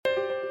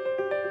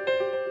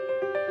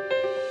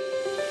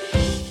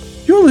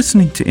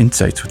listening to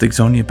Insights with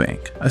Ixonia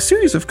Bank, a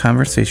series of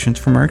conversations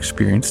from our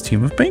experienced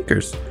team of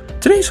bankers.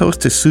 Today's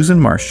host is Susan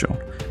Marshall,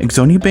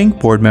 Ixonia Bank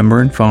board member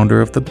and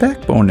founder of the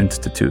Backbone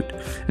Institute,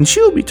 and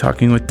she will be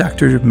talking with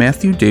Dr.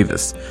 Matthew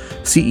Davis,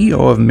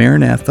 CEO of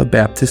Maranatha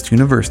Baptist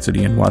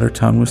University in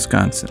Watertown,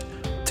 Wisconsin.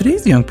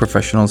 Today's young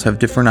professionals have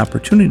different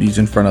opportunities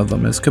in front of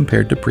them as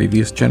compared to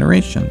previous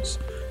generations,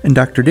 and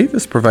Dr.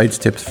 Davis provides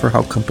tips for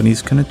how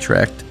companies can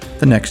attract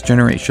the next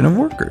generation of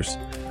workers.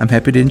 I'm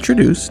happy to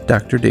introduce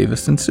Dr.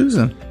 Davis and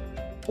Susan.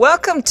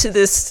 Welcome to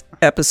this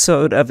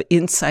episode of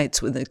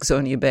Insights with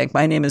Ixonia Bank.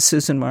 My name is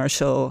Susan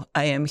Marshall.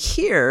 I am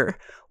here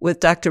with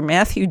Dr.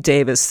 Matthew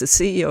Davis, the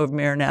CEO of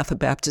Maranatha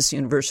Baptist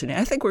University.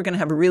 I think we're going to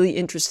have a really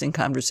interesting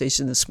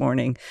conversation this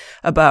morning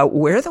about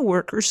where the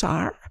workers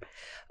are,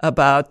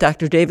 about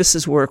Dr.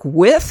 Davis's work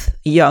with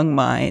young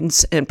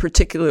minds, and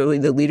particularly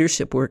the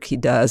leadership work he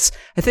does.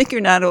 I think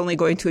you're not only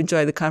going to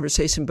enjoy the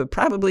conversation, but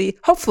probably,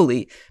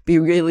 hopefully, be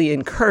really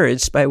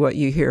encouraged by what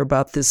you hear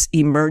about this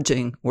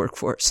emerging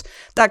workforce.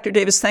 Dr.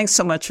 Davis, thanks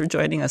so much for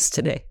joining us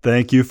today.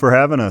 Thank you for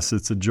having us.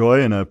 It's a joy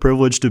and a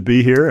privilege to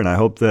be here, and I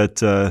hope that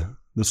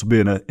this will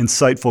be an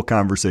insightful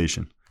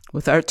conversation.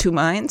 With our two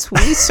minds,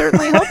 we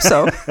certainly hope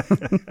so.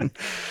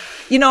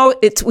 You know,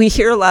 we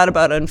hear a lot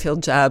about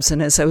unfilled jobs,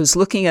 and as I was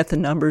looking at the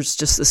numbers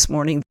just this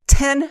morning,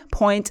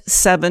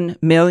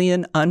 10.7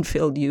 million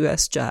unfilled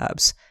U.S.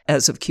 jobs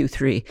as of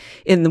Q3.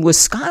 In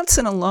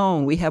Wisconsin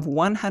alone, we have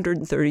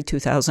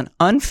 132,000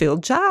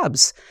 unfilled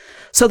jobs.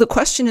 So the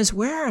question is,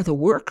 where are the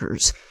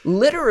workers?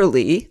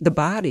 Literally, the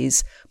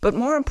bodies, but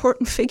more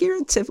important,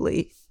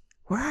 figuratively,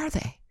 where are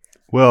they?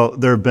 Well,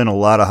 there have been a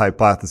lot of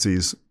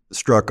hypotheses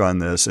struck on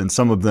this, and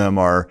some of them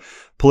are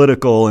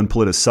political and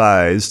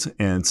politicized,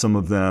 and some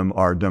of them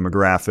are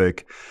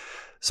demographic.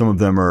 Some of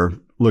them are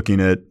looking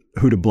at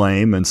who to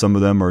blame, and some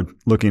of them are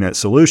looking at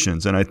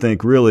solutions. And I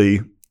think really,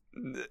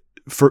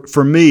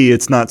 for me,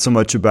 it's not so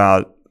much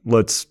about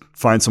let's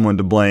find someone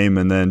to blame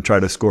and then try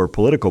to score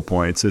political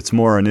points. It's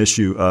more an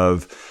issue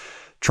of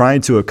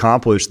trying to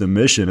accomplish the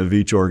mission of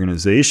each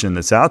organization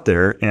that's out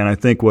there. And I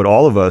think what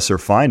all of us are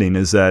finding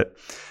is that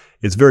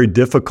it's very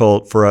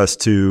difficult for us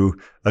to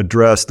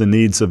address the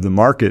needs of the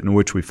market in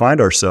which we find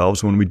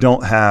ourselves when we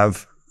don't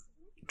have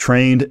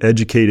trained,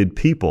 educated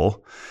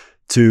people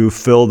to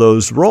fill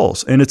those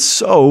roles. And it's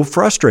so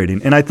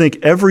frustrating. And I think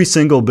every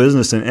single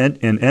business and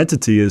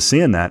entity is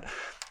seeing that.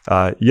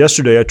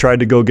 Yesterday, I tried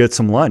to go get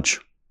some lunch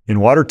in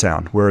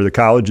Watertown, where the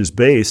college is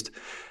based.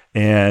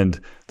 And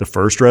the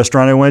first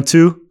restaurant I went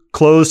to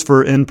closed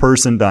for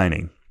in-person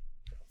dining.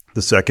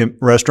 The second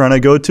restaurant I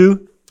go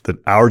to, the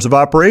hours of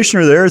operation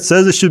are there. It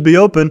says it should be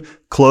open,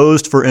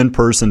 closed for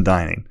in-person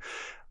dining.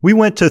 We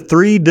went to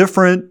 3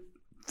 different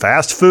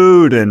fast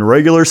food and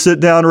regular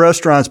sit-down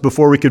restaurants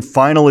before we could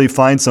finally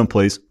find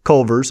someplace,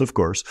 Culver's, of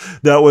course,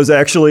 that was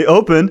actually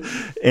open.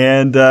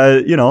 And,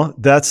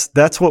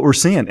 that's what we're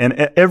seeing. And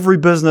every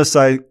business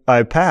I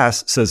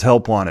pass says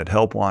help wanted,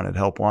 help wanted,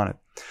 help wanted.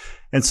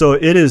 And so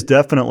it is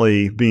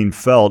definitely being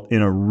felt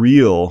in a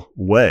real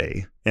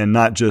way and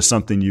not just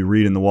something you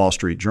read in the Wall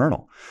Street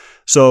Journal.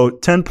 So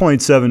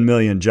 10.7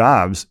 million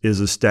jobs is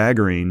a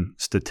staggering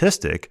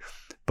statistic,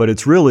 but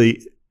it's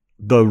really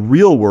the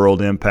real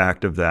world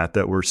impact of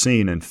that we're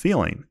seeing and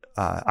feeling.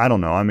 I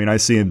don't know. I mean, I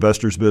see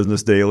Investors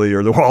Business Daily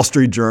or the Wall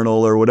Street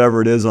Journal or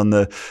whatever it is on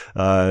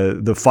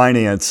the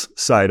finance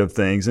side of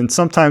things. And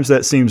sometimes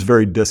that seems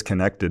very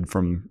disconnected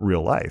from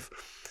real life.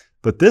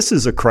 But this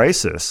is a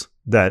crisis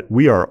that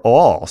we are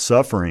all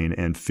suffering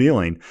and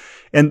feeling.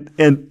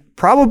 And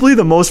probably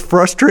the most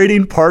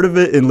frustrating part of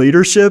it in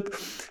leadership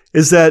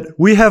is that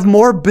we have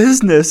more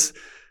business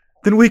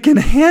than we can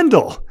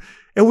handle.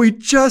 And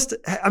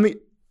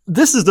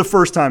this is the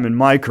first time in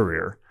my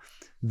career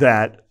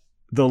that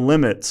the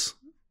limits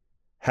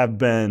have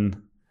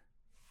been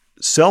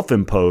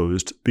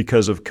self-imposed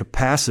because of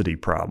capacity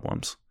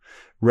problems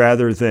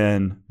rather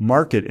than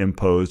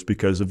market-imposed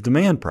because of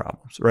demand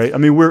problems, right? I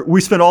mean,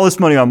 we spend all this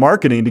money on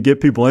marketing to get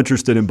people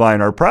interested in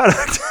buying our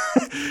product.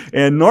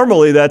 And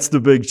normally that's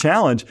the big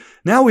challenge.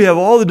 Now we have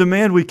all the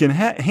demand we can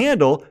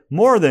handle,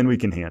 more than we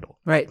can handle.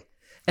 Right.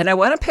 And I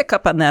want to pick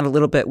up on that a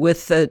little bit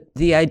with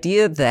the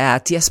idea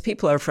that, yes,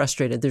 people are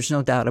frustrated. There's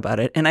no doubt about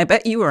it. And I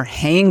bet you were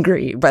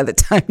hangry by the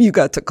time you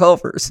got to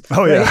Culver's.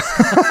 Oh, yeah.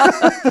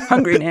 Right?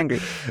 Hungry and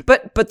angry.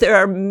 But there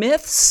are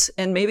myths,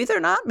 and maybe they're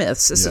not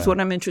myths. This is what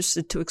I'm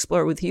interested to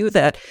explore with you,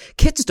 that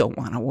kids don't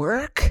want to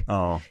work.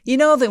 Oh. You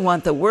know, they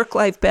want the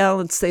work-life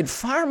balance. They'd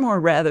far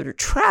more rather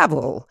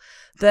travel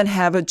than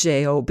have a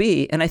job.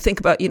 And I think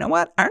about, you know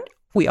what, aren't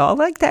we all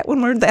like that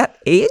when we're that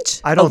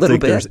age? I don't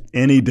think there's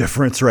any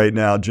difference right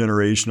now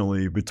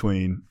generationally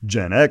between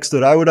Gen X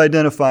that I would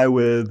identify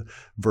with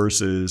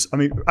versus,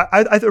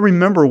 I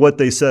remember what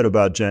they said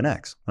about Gen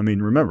X. I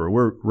mean, remember,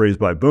 we're raised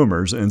by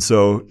boomers. And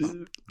so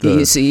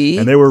easy.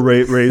 And they were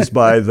raised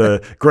by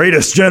the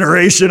greatest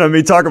generation. I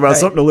mean, talk about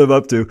something to live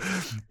up to.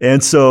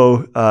 And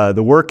so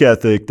the work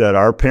ethic that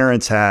our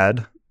parents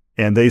had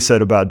And they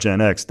said about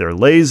Gen X, they're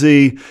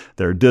lazy,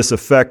 they're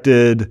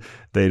disaffected,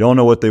 they don't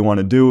know what they want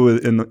to do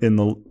in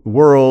the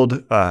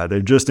world,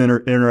 they're just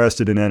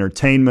interested in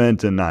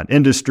entertainment and not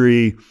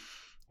industry.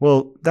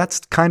 Well, that's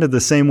kind of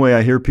the same way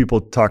I hear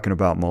people talking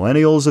about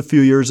millennials a few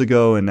years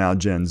ago and now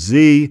Gen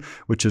Z,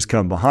 which has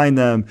come behind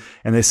them.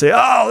 And they say,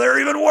 oh, they're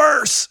even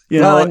worse.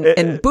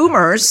 And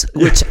boomers,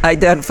 which I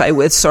identify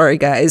with, sorry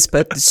guys,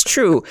 but it's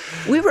true.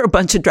 We were a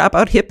bunch of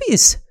dropout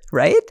hippies,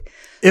 right?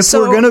 If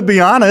we're going to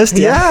be honest,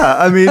 yeah.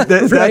 I mean,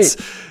 that's, right.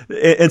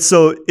 And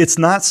so it's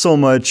not so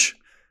much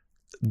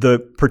the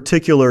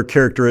particular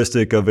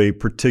characteristic of a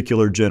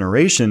particular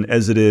generation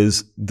as it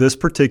is this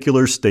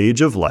particular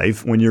stage of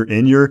life. When you're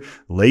in your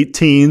late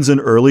teens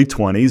and early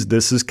 20s,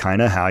 this is kind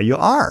of how you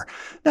are.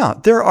 Now,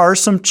 there are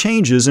some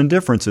changes and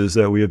differences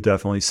that we have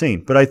definitely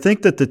seen, but I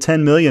think that the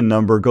 10 million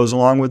number goes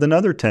along with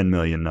another 10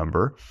 million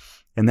number,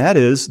 and that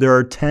is there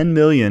are 10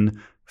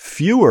 million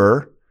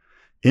fewer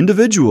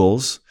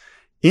individuals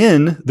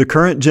in the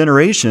current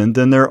generation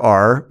than there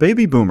are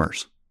baby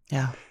boomers.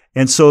 Yeah.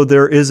 And so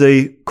there is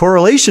a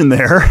correlation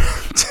there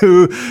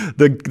to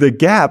the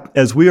gap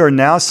as we are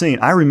now seeing.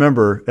 I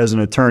remember as an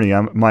attorney,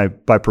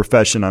 by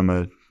profession, I'm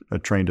a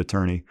trained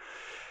attorney.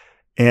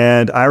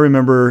 And I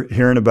remember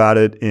hearing about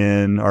it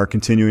in our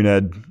continuing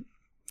ed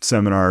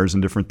seminars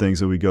and different things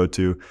that we go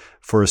to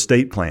for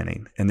estate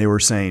planning. And they were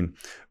saying,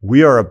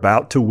 we are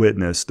about to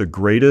witness the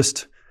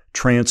greatest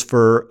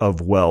transfer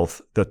of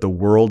wealth that the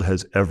world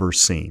has ever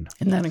seen.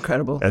 Isn't that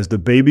incredible? As the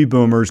baby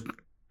boomers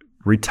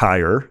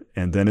retire,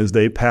 and then as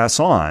they pass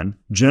on,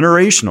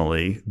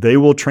 generationally, they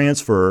will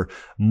transfer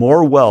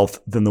more wealth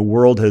than the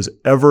world has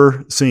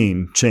ever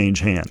seen change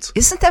hands.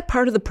 Isn't that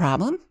part of the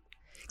problem?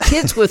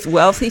 Kids with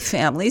wealthy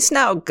families,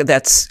 now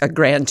that's a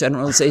grand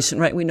generalization,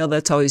 right? We know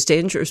that's always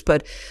dangerous,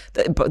 but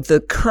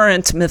the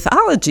current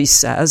mythology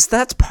says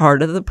that's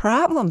part of the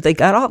problem. They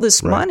got all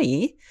this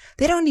money.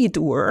 They don't need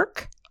to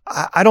work.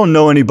 I don't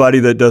know anybody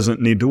that doesn't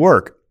need to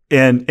work.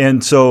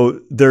 And so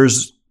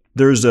there's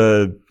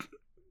a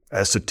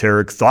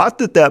esoteric thought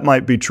that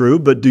might be true,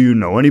 but do you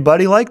know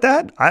anybody like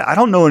that? I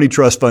don't know any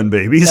trust fund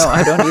babies. No,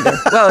 I don't either.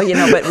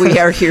 Well, but we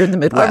are here in the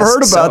Midwest. I've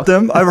heard about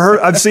them.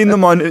 I've seen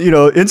them on,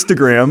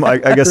 Instagram.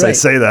 I guess right. I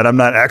say that. I'm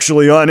not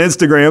actually on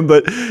Instagram,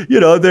 but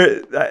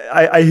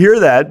I hear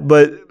that,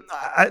 but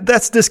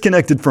that's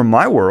disconnected from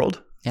my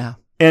world. Yeah.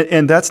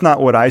 And that's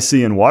not what I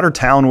see in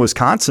Watertown,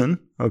 Wisconsin.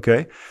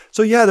 Okay.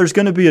 So yeah, there's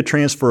going to be a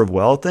transfer of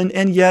wealth.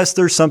 And yes,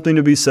 there's something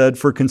to be said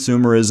for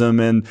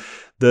consumerism and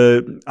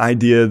the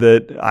idea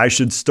that I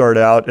should start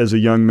out as a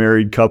young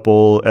married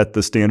couple at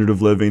the standard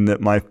of living that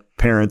my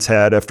parents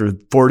had after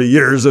 40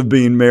 years of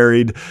being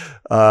married.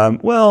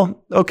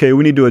 Okay,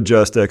 we need to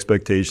adjust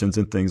expectations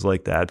and things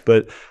like that.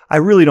 But I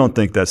really don't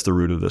think that's the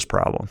root of this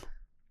problem.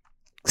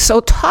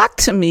 So talk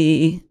to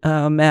me,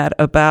 Matt,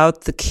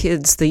 about the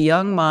kids, the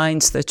young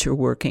minds that you're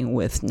working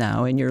with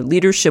now in your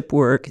leadership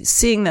work,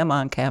 seeing them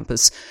on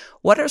campus.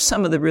 What are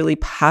some of the really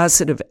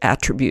positive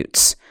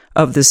attributes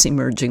of this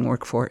emerging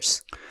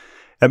workforce?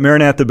 At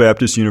Maranatha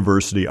Baptist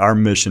University, our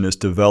mission is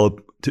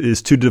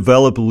to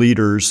develop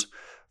leaders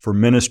for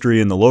ministry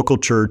in the local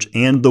church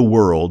and the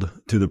world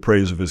to the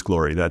praise of His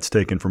glory. That's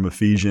taken from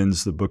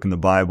Ephesians, the book in the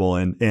Bible.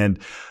 And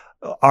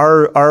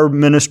our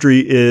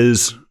ministry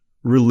is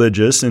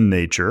religious in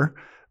nature,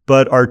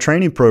 but our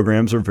training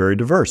programs are very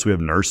diverse. We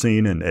have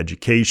nursing and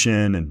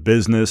education and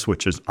business,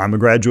 I'm a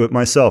graduate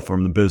myself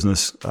from the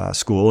business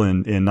school in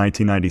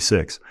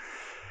 1996.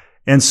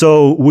 And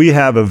so we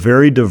have a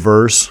very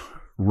diverse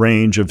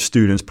range of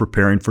students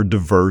preparing for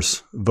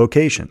diverse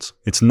vocations.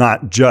 It's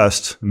not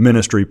just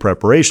ministry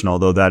preparation,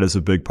 although that is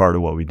a big part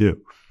of what we do.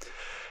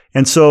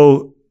 And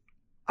so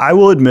I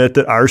will admit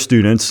that our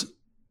students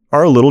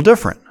are a little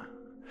different.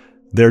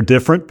 They're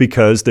different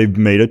because they've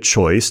made a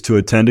choice to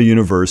attend a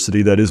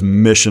university that is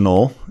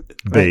missional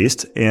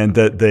based, right, and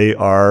that they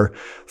are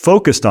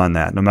focused on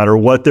that. No matter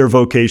what their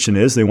vocation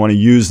is, they want to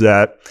use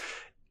that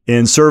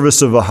in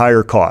service of a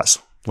higher cause.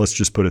 Let's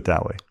just put it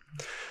that way.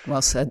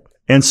 Well said.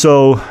 And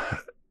so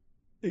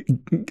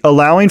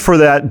allowing for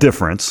that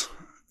difference,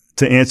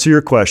 to answer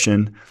your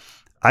question,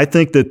 I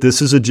think that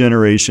this is a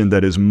generation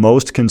that is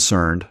most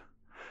concerned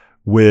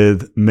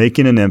with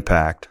making an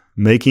impact,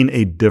 making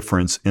a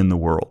difference in the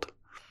world.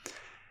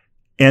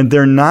 And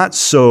they're not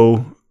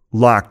so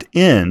locked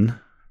in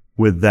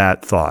with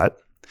that thought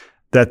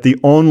that the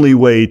only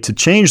way to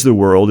change the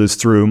world is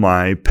through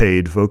my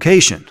paid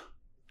vocation.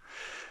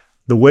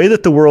 The way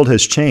that the world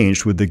has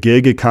changed with the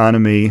gig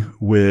economy,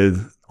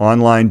 with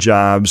online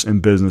jobs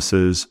and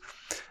businesses,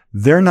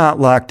 they're not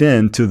locked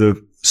into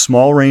the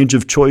small range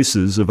of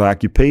choices of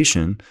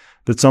occupation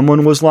that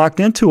someone was locked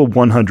into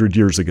 100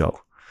 years ago.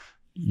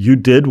 You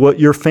did what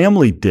your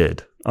family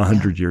did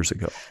 100 years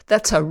ago.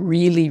 That's a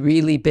really,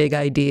 really big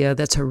idea.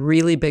 That's a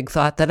really big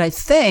thought that I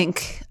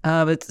think,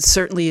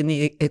 certainly in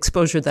the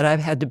exposure that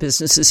I've had to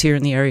businesses here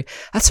in the area,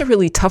 that's a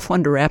really tough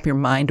one to wrap your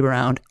mind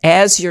around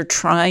as you're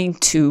trying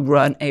to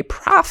run a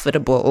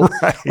profitable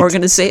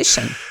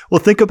organization.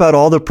 Well, think about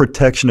all the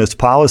protectionist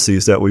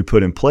policies that we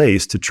put in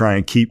place to try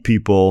and keep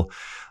people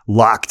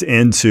locked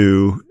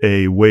into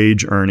a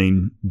wage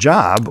earning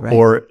job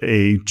or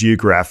a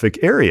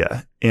geographic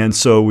area. And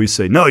so we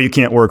say, no, you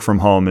can't work from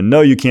home, and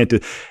no, you can't do.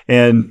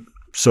 And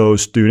so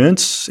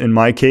students, in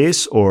my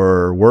case,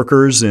 or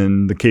workers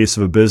in the case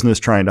of a business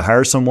trying to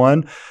hire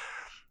someone,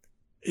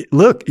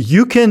 look,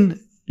 you can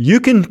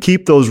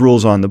keep those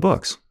rules on the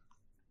books.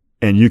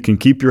 And you can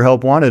keep your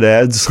help wanted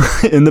ads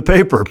in the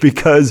paper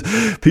because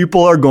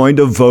people are going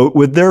to vote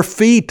with their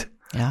feet.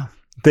 Yeah.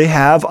 They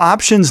have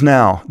options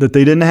now that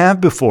they didn't have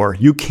before.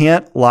 You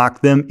can't lock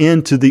them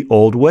into the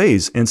old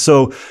ways. And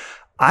so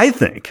I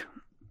think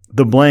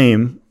the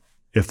blame,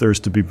 if there's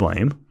to be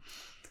blame,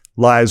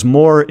 lies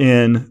more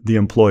in the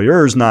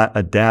employers not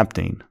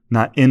adapting,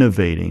 not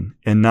innovating,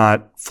 and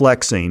not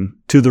flexing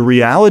to the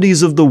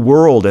realities of the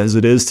world as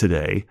it is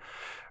today,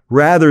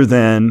 rather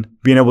than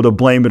being able to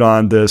blame it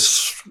on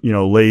this,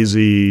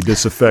 lazy,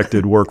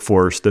 disaffected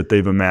workforce that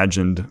they've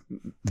imagined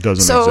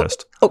doesn't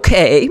exist.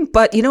 Okay,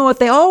 but you know what?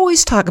 They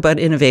always talk about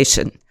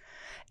innovation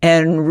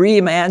and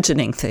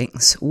reimagining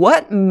things.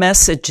 What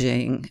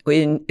messaging,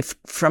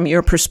 from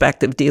your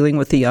perspective, dealing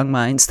with the young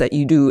minds that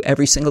you do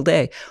every single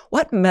day,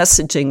 what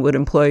messaging would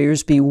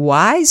employers be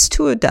wise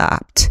to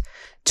adopt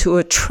to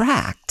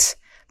attract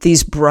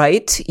these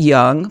bright,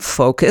 young,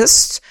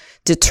 focused,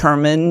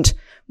 determined,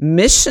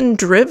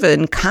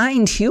 mission-driven,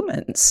 kind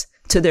humans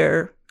to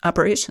their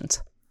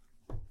operations?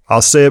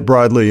 I'll say it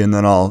broadly and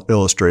then I'll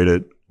illustrate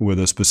it with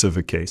a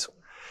specific case.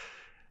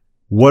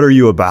 What are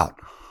you about?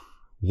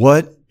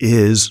 What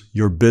is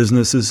your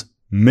business's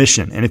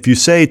mission? And if you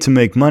say to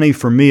make money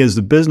for me as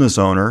the business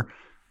owner,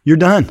 you're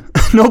done.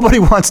 Nobody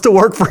wants to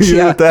work for you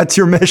if that's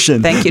your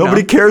mission. Thank you.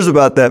 Nobody cares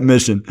about that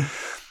mission.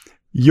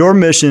 Your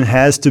mission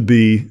has to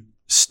be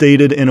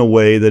stated in a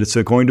way that it's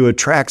going to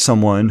attract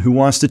someone who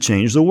wants to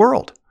change the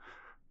world.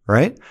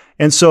 Right?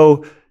 And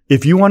so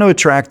if you want to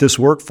attract this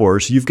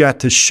workforce, you've got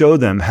to show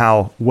them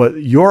how what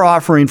you're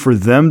offering for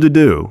them to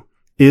do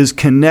is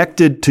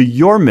connected to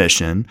your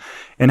mission,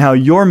 and how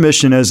your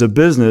mission as a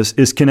business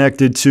is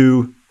connected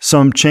to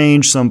some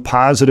change, some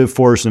positive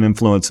force and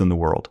influence in the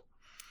world.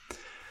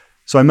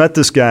 So I met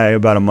this guy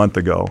about a month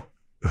ago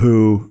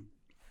who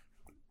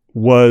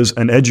was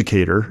an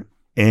educator,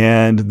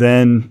 and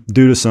then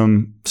due to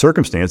some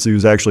circumstance, he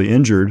was actually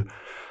injured.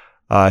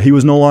 He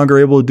was no longer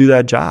able to do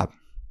that job.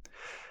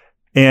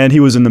 And he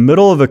was in the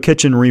middle of a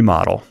kitchen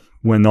remodel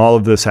when all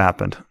of this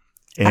happened.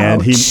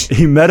 And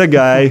he met a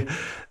guy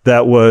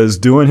that was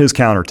doing his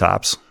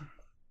countertops.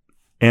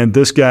 And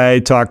this guy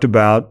talked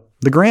about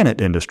the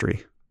granite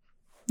industry.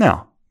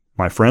 Now,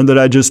 my friend that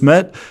I just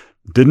met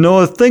didn't know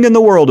a thing in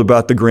the world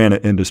about the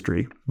granite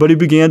industry, but he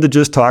began to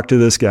just talk to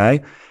this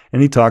guy,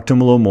 and he talked to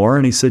him a little more,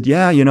 and he said,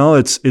 yeah,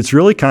 it's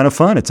really kind of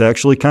fun. It's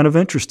actually kind of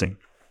interesting.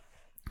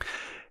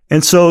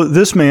 And so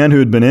this man who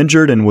had been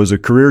injured and was a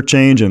career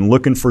change and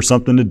looking for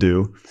something to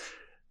do,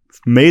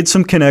 made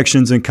some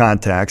connections and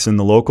contacts in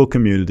the local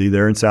community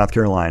there in South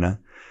Carolina.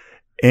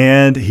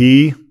 And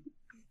he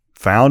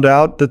found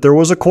out that there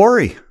was a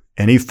quarry,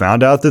 and he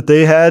found out that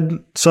they had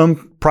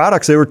some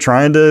products they were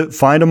trying to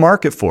find a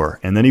market for.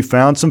 And then he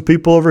found some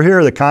people over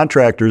here, the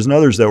contractors and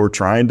others that were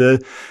trying to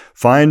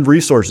find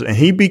resources. And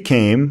he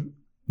became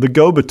the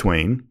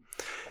go-between.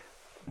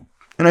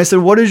 And I said,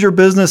 what is your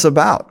business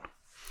about?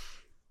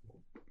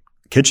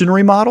 Kitchen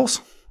remodels?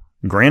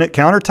 Granite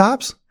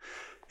countertops?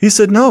 He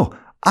said, no,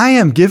 I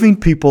am giving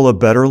people a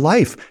better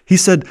life. He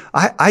said,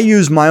 I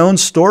use my own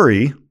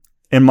story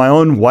and my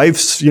own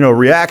wife's,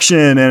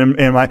 reaction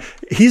and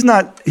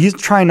he's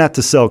trying not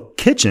to sell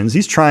kitchens.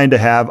 He's trying to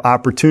have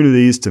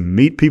opportunities to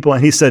meet people.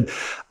 And he said,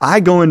 I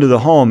go into the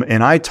home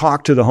and I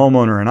talk to the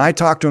homeowner and I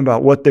talk to them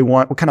about what they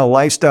want, what kind of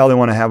lifestyle they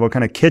want to have, what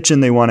kind of kitchen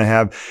they want to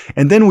have.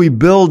 And then we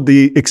build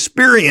the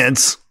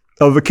experience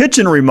of a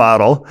kitchen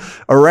remodel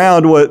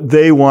around what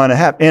they want to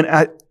have. And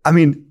I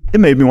mean, it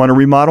made me want to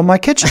remodel my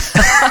kitchen.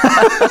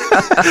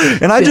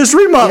 And I just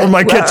remodeled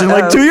my kitchen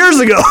like 2 years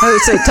ago. I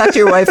would say, talk to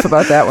your wife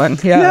about that one.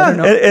 Yeah. I don't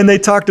know. And they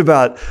talked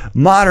about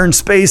modern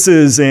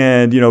spaces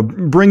and,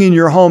 bringing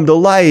your home to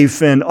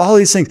life and all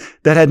these things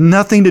that had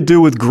nothing to do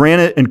with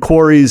granite and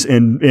quarries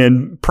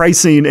and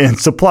pricing and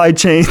supply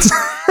chains.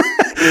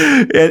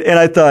 And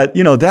I thought,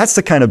 that's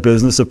the kind of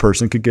business a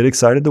person could get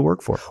excited to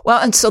work for.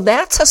 Well, and so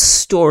that's a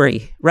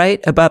story,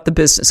 right, about the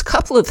business. A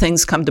couple of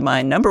things come to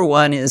mind. Number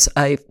one is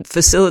I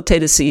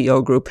facilitate a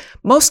CEO group.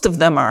 Most of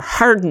them are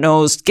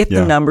hard-nosed, get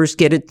the numbers,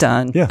 get it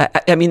done. Yeah.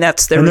 I mean,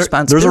 that's their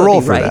responsibility, there's a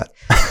role for right?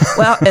 that.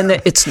 Well, and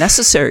it's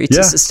necessary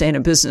to sustain a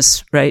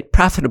business, right,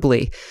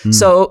 profitably.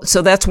 So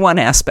that's one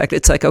aspect.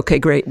 It's like, okay,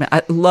 great.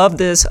 I love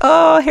this.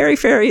 Oh,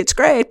 hairy-fairy, it's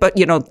great. But,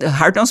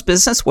 hard-nosed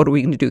business, what are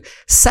we going to do?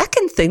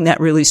 Second thing that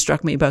really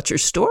struck me about your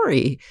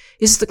story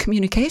is the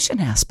communication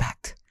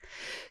aspect.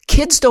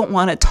 Kids don't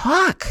want to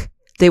talk.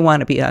 They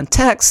want to be on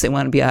text. They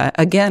want to be,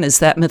 again, is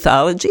that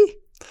mythology?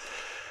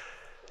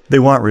 They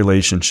want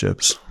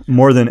relationships.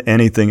 More than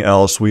anything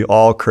else, we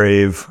all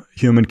crave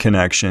human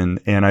connection.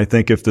 And I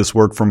think if this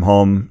work from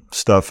home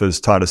stuff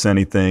has taught us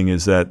anything,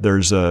 is that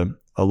there's a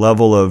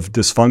level of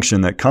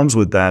dysfunction that comes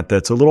with that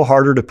that's a little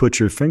harder to put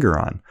your finger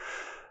on.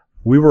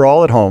 We were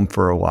all at home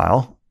for a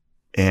while.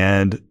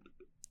 And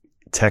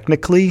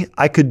technically,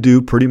 I could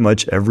do pretty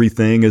much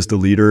everything as the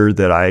leader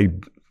that I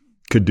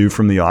could do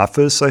from the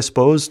office, I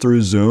suppose,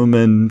 through Zoom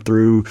and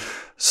through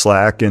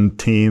Slack and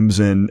Teams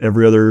and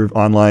every other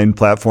online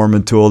platform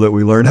and tool that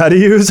we learned how to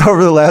use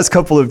over the last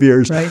couple of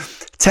years. Right.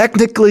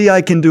 Technically,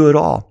 I can do it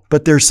all,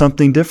 but there's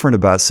something different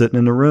about sitting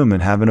in a room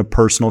and having a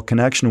personal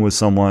connection with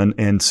someone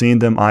and seeing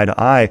them eye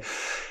to eye.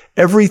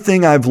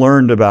 Everything I've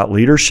learned about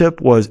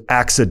leadership was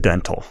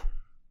accidental.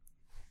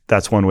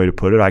 That's one way to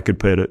put it. I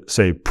could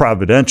say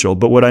providential,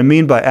 but what I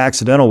mean by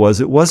accidental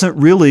was it wasn't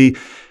really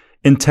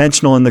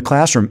intentional in the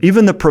classroom.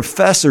 Even the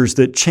professors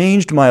that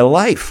changed my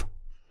life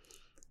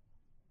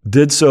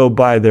did so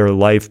by their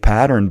life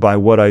pattern, by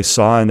what I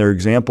saw in their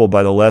example,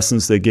 by the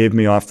lessons they gave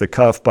me off the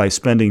cuff, by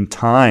spending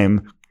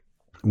time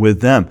with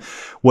them.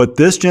 What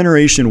this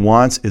generation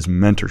wants is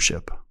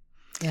mentorship.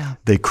 Yeah.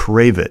 They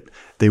crave it.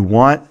 They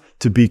want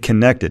to be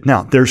connected.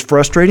 Now, there's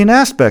frustrating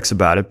aspects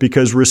about it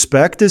because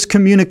respect is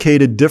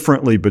communicated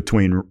differently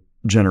between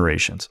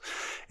generations.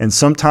 And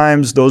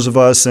sometimes those of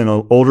us in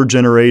an older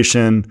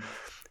generation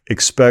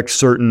expect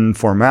certain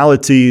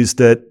formalities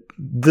that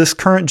this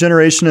current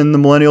generation and the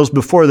millennials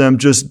before them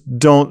just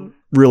don't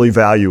really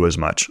value as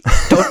much.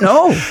 Don't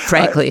know,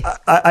 frankly.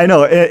 I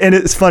know. And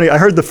it's funny. I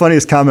heard the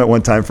funniest comment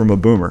one time from a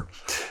boomer.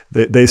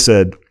 They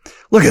said,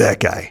 "Look at that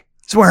guy.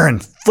 He's wearing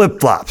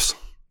flip-flops.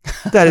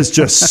 That is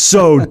just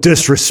so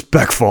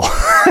disrespectful."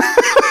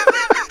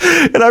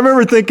 And I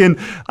remember thinking,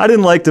 I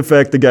didn't like the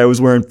fact the guy was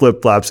wearing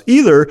flip-flops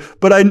either,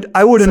 but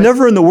I would have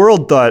never in the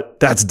world thought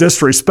that's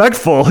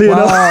disrespectful. You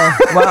know?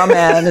 Wow,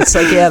 man. It's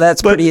like, yeah,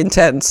 that's pretty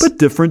intense. But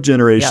different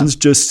generations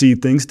just see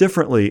things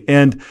differently.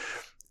 And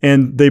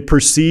they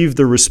perceive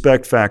the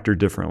respect factor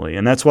differently.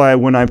 And that's why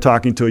when I'm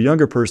talking to a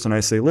younger person, I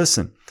say,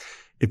 listen,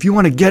 if you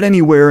want to get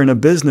anywhere in a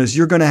business,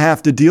 you're going to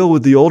have to deal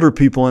with the older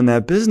people in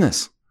that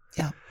business.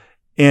 Yeah.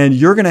 And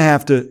you're going to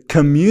have to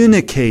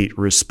communicate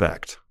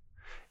respect.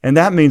 And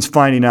that means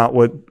finding out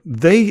what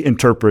they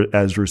interpret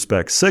as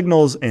respect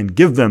signals and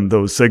give them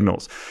those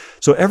signals.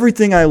 So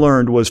everything I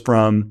learned was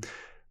from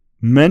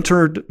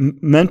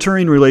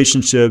mentoring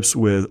relationships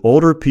with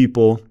older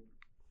people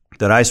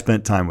that I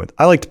spent time with.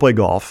 I like to play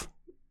golf.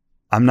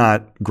 I'm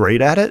not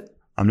great at it.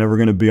 I'm never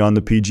going to be on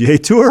the PGA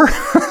Tour.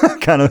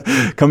 Kind of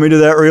coming to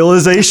that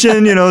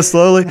realization,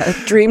 slowly.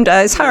 Dream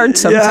dies hard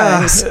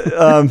sometimes.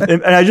 Yeah.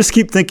 And I just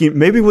keep thinking,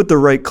 maybe with the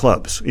right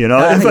clubs, if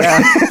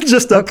I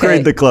just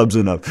upgrade the clubs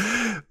enough.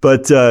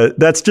 But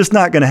that's just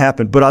not going to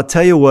happen. But I'll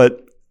tell you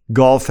what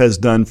golf has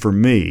done for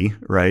me,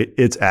 right?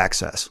 It's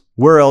access.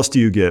 Where else do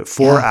you get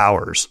 4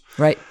 hours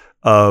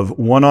of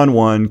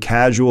one-on-one,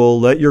 casual,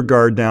 let your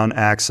guard down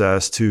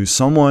access to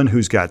someone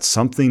who's got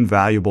something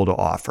valuable to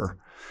offer?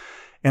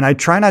 And I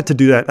try not to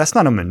do that. That's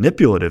not a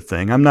manipulative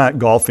thing. I'm not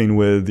golfing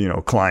with,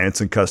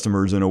 clients and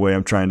customers in a way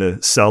I'm trying to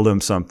sell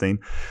them something,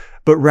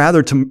 but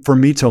rather for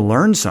me to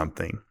learn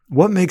something.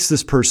 What makes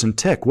this person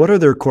tick? What are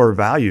their core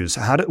values?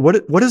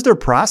 What is their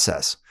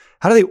process?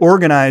 How do they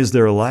organize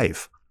their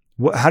life?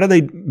 How do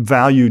they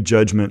value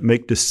judgment,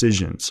 make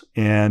decisions?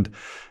 And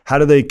how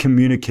do they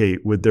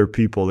communicate with their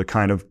people, the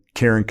kind of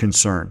care and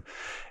concern?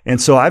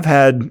 And so I've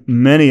had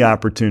many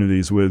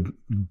opportunities with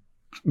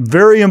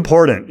very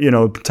important,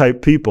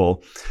 type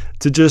people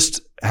to just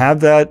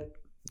have that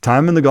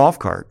time in the golf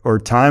cart or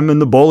time in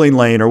the bowling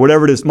lane or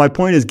whatever it is. My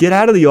point is get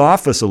out of the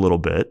office a little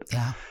bit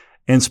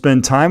and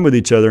spend time with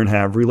each other and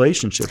have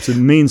relationships. It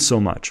means so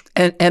much.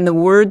 And the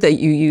word that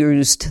you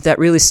used that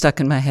really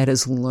stuck in my head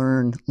is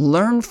learn.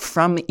 Learn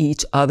from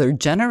each other,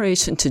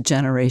 generation to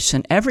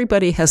generation.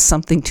 Everybody has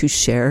something to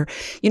share.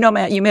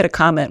 Matt, you made a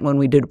comment when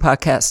we did a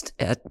podcast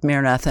at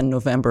Maranatha in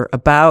November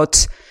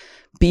about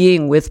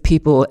being with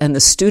people, and the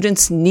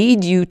students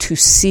need you to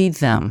see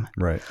them.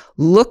 Right.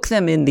 Look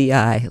them in the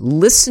eye.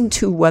 Listen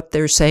to what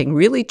they're saying.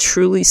 Really,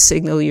 truly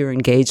signal your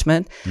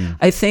engagement.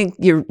 I think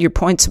your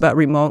points about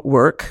remote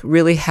work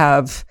really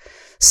have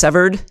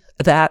severed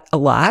that a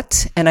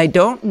lot. And I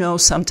don't know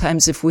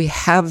sometimes if we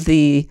have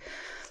the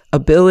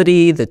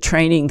ability, the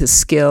training, the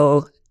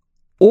skill,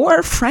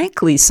 or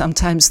frankly,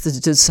 sometimes the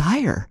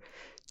desire.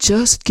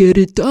 Just get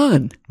it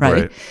done,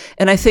 right?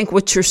 And I think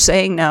what you're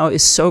saying now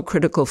is so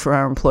critical for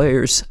our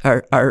employers,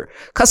 our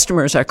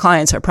customers, our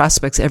clients, our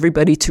prospects,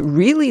 everybody to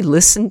really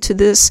listen to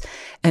this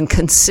and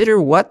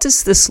consider what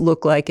does this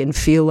look like and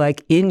feel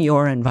like in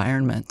your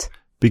environment.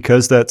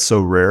 Because that's so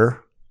rare,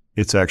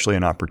 it's actually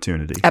an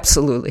opportunity.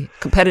 Absolutely.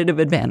 Competitive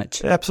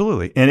advantage.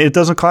 Absolutely. And it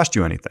doesn't cost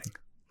you anything.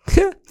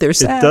 There's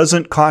that. It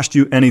doesn't cost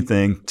you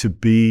anything to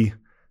be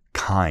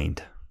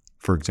kind,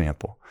 for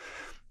example.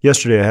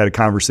 Yesterday, I had a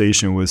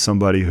conversation with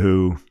somebody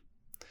who,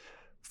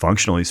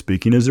 functionally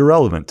speaking, is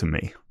irrelevant to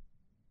me.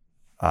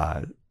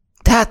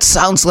 That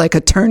sounds like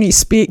attorney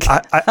speak.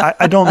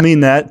 I don't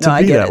mean that to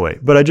be that way,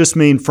 but I just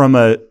mean from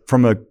a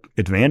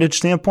advantage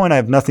standpoint, I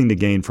have nothing to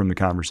gain from the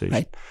conversation.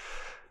 Right.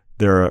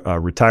 They're a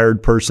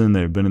retired person.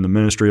 They've been in the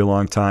ministry a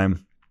long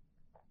time.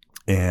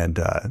 And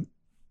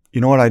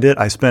you know what I did?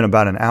 I spent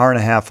about an hour and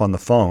a half on the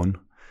phone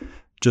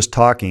just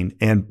talking.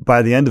 And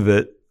by the end of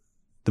it,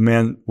 the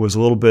man was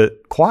a little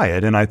bit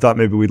quiet, and I thought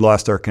maybe we'd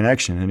lost our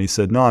connection. And he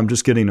said, "No, I'm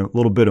just getting a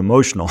little bit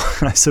emotional."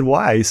 And I said,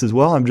 "Why?" He says,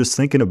 "Well, I'm just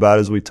thinking about,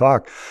 as we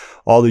talk,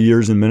 all the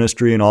years in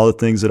ministry and all the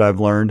things that I've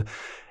learned."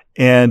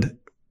 And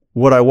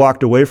what I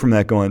walked away from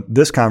that going,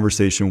 this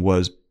conversation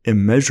was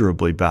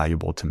immeasurably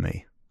valuable to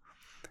me.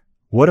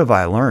 What have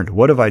I learned?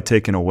 What have I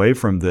taken away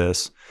from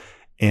this?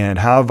 And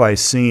how have I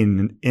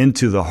seen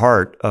into the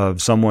heart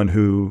of someone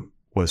who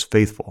was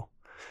faithful?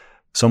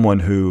 Someone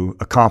who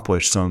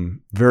accomplished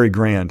some very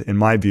grand, in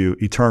my view,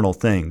 eternal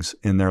things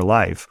in their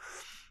life.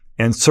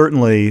 And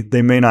certainly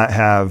they may not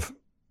have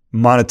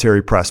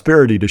monetary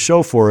prosperity to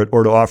show for it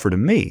or to offer to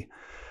me,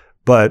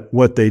 but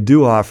what they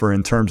do offer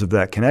in terms of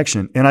that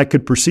connection. And I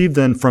could perceive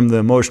then from the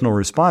emotional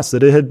response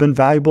that it had been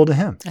valuable to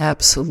him.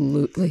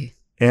 Absolutely.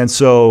 And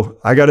so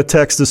I got a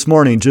text this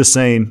morning just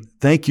saying,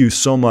 "Thank you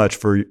so much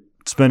for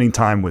spending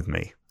time with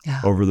me." Yeah.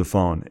 Over the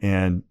phone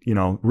and,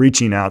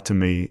 reaching out to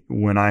me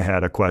when I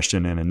had a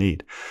question and a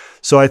need.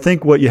 So I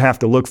think what you have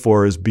to look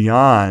for is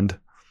beyond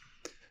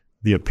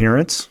the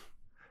appearance,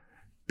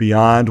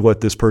 beyond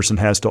what this person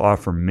has to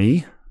offer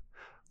me.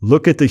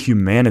 Look at the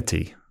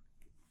humanity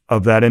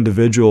of that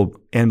individual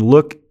and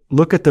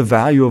look at the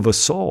value of a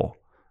soul.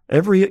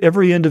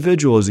 Every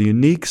individual is a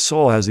unique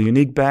soul, has a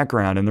unique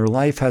background, and their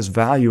life has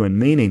value and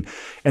meaning.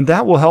 And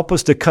that will help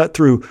us to cut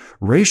through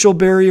racial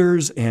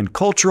barriers and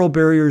cultural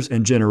barriers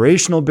and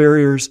generational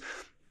barriers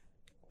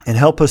and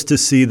help us to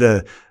see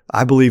the,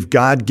 I believe,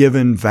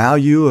 God-given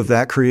value of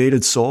that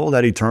created soul,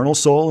 that eternal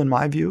soul, in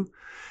my view.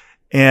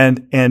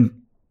 And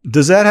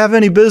does that have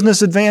any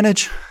business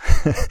advantage?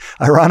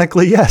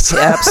 Ironically, yes.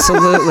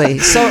 Absolutely.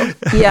 So,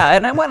 yeah,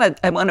 and I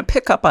want to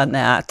pick up on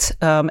that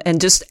and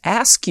just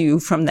ask you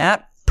from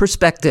that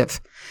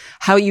perspective,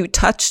 how you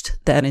touched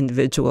that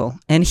individual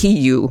and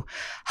you.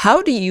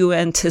 How do you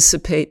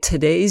anticipate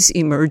today's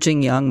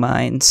emerging young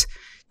minds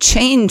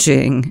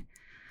changing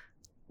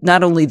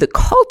not only the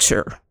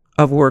culture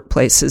of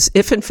workplaces,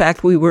 if in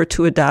fact we were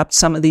to adopt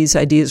some of these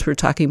ideas we're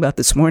talking about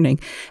this morning,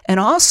 and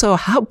also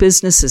how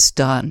business is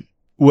done?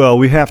 Well,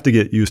 we have to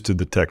get used to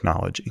the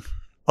technology.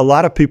 A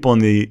lot of people in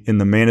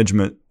the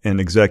management and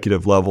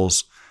executive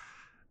levels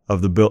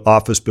of the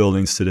office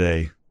buildings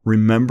today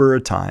remember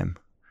a time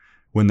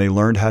when they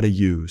learned how to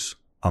use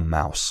a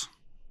mouse.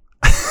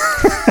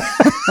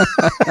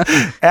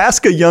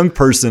 Ask a young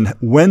person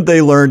when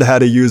they learned how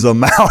to use a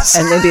mouse.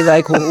 And they'd be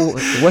like, well,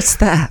 what's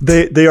that?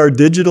 They are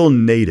digital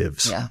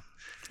natives. Yeah,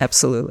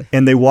 absolutely.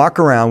 And they walk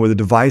around with a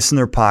device in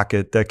their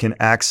pocket that can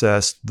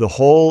access the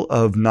whole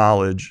of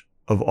knowledge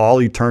of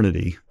all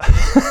eternity.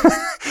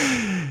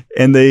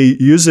 And they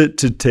use it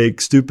to take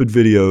stupid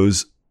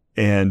videos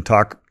and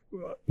talk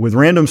with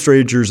random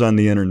strangers on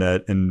the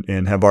internet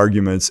and have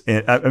arguments.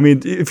 And I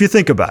mean, if you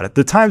think about it,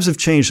 the times have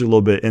changed a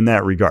little bit in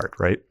that regard,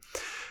 right?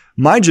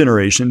 My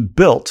generation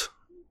built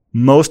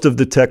most of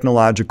the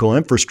technological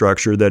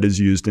infrastructure that is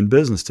used in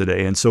business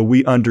today. And so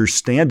we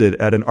understand it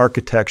at an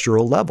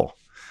architectural level.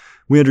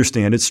 We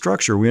understand its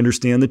structure. We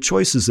understand the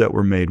choices that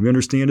were made. We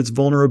understand its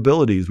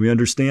vulnerabilities. We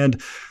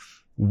understand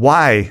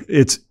why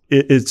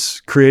it's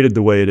created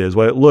the way it is,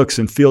 why it looks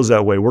and feels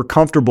that way. We're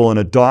comfortable in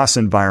a DOS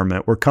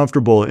environment. We're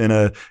comfortable in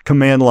a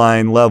command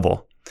line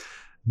level.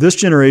 This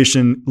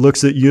generation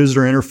looks at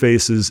user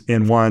interfaces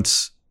and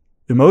wants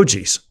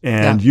emojis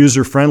and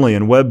user-friendly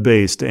and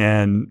web-based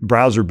and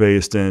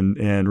browser-based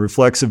and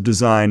reflexive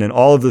design and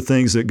all of the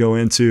things that go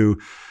into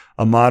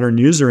a modern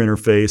user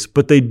interface,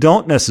 but they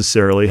don't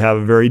necessarily have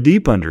a very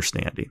deep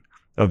understanding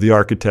of the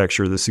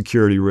architecture, the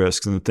security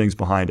risks, and the things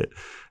behind it.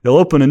 They'll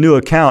open a new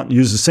account and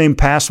use the same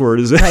password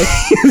as they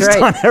used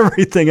on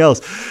everything else.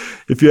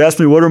 If you ask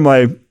me what are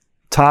my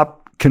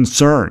top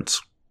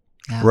concerns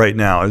right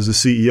now as a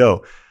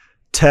CEO,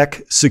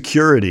 tech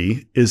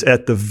security is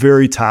at the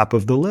very top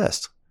of the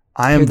list.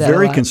 I am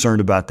very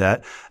concerned about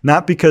that,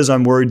 not because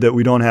I'm worried that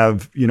we don't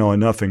have,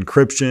 enough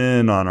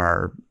encryption on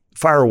our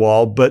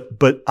firewall,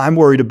 but I'm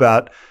worried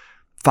about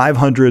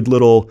 500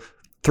 little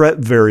threat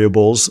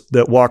variables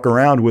that walk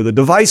around with a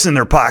device in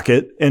their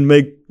pocket and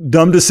make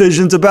dumb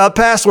decisions about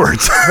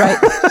passwords.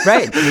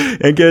 Right.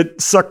 And get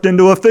sucked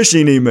into a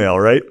phishing email,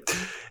 right?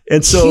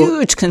 And so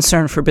huge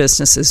concern for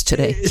businesses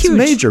today. It's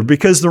major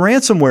because the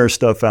ransomware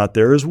stuff out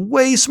there is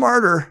way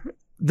smarter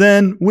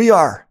than we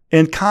are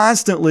and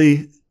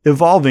constantly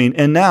evolving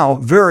and now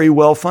very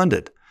well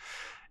funded.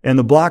 And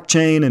the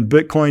blockchain and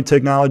Bitcoin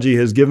technology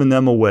has given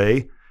them a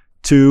way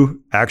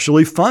to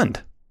actually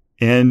fund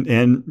and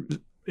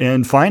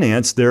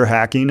finance their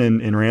hacking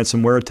and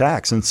ransomware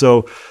attacks. And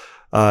so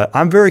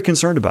I'm very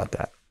concerned about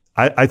that.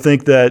 I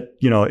think that,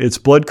 it's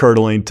blood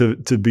curdling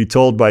to be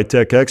told by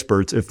tech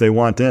experts, if they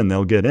want in,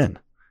 they'll get in.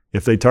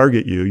 If they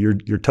target you,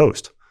 you're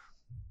toast.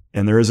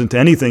 And there isn't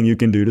anything you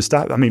can do to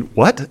stop. I mean,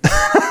 what?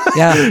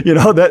 Yeah.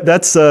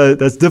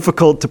 That's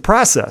difficult to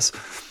process.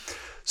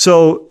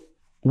 So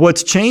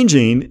what's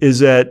changing is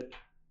that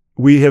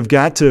we have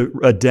got to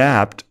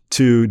adapt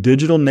to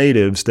digital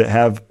natives that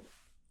have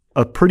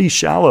a pretty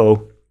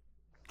shallow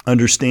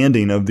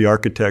understanding of the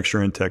architecture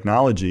and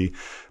technology,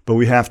 but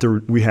we have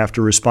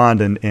to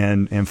respond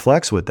and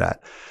flex with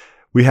that.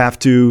 We have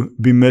to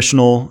be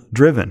missional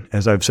driven,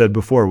 as I've said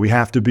before. We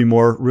have to be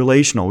more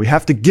relational. We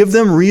have to give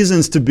them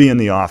reasons to be in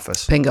the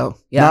office. Bingo.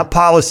 Yeah. Not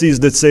policies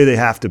that say they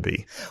have to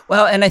be.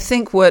 Well, and I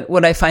think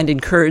what I find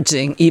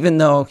encouraging, even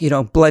though,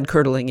 blood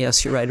curdling,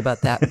 yes, you're right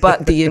about that.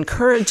 But the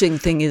encouraging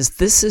thing is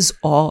this is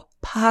all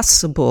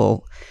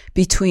possible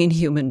between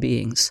human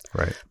beings.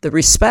 Right. The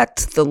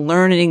respect, the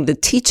learning, the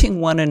teaching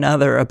one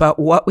another about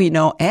what we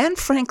know and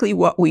frankly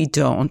what we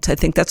don't. I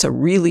think that's a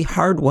really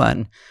hard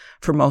one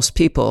for most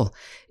people,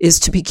 is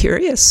to be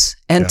curious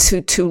and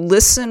to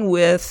listen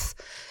with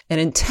an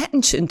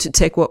intention to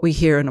take what we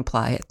hear and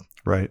apply it.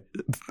 Right.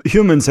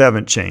 Humans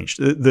haven't changed.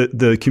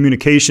 The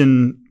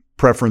communication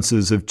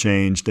preferences have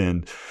changed,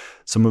 and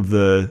some of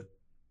the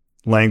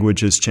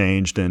language has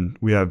changed, and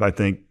we have, I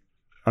think,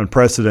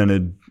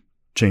 unprecedented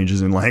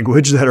changes in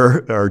language that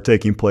are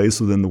taking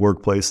place within the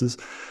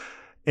workplaces.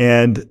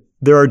 And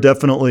there are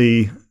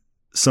definitely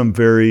some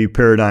very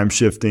paradigm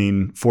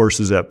shifting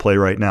forces at play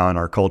right now in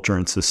our culture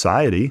and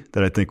society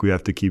that I think we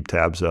have to keep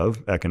tabs of,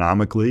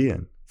 economically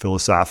and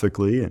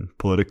philosophically and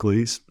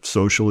politically,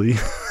 socially,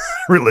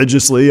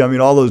 religiously. I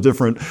mean, all those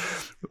different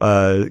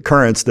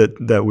currents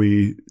that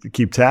we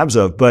keep tabs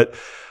of. But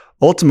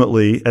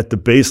ultimately, at the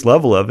base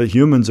level of it,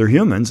 humans are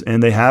humans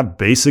and they have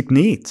basic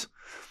needs.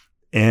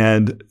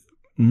 And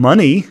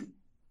money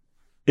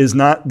is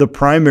not the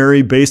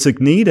primary basic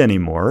need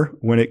anymore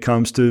when it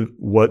comes to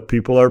what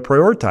people are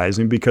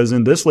prioritizing, because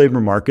in this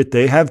labor market,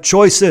 they have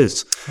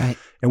choices. Right.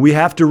 And we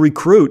have to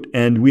recruit,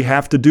 and we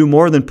have to do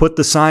more than put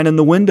the sign in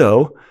the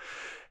window,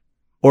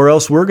 or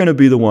else we're going to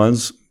be the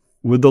ones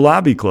with the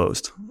lobby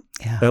closed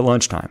at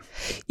lunchtime.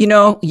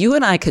 You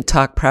and I could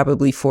talk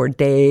probably for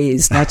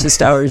days, not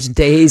just hours,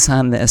 days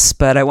on this,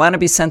 but I want to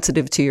be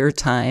sensitive to your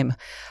time.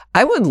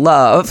 I would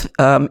love,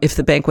 if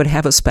the bank would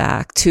have us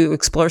back, to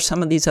explore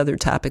some of these other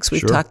topics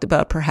we've talked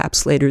about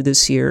perhaps later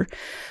this year.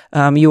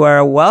 You are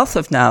a wealth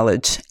of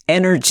knowledge,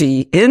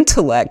 energy,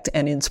 intellect,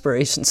 and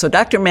inspiration. So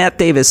Dr. Matt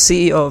Davis,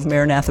 CEO of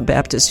Maranatha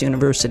Baptist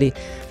University,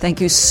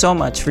 thank you so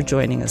much for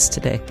joining us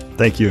today.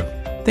 Thank you.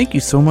 Thank you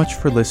so much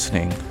for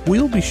listening.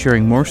 We'll be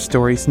sharing more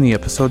stories in the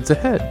episodes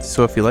ahead,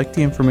 so if you like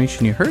the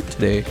information you heard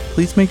today,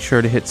 please make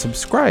sure to hit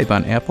subscribe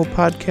on Apple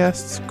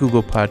Podcasts,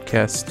 Google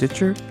Podcasts,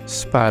 Stitcher,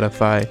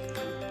 Spotify,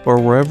 or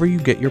wherever you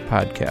get your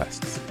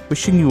podcasts.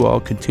 Wishing you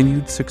all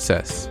continued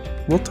success.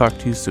 We'll talk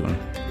to you soon.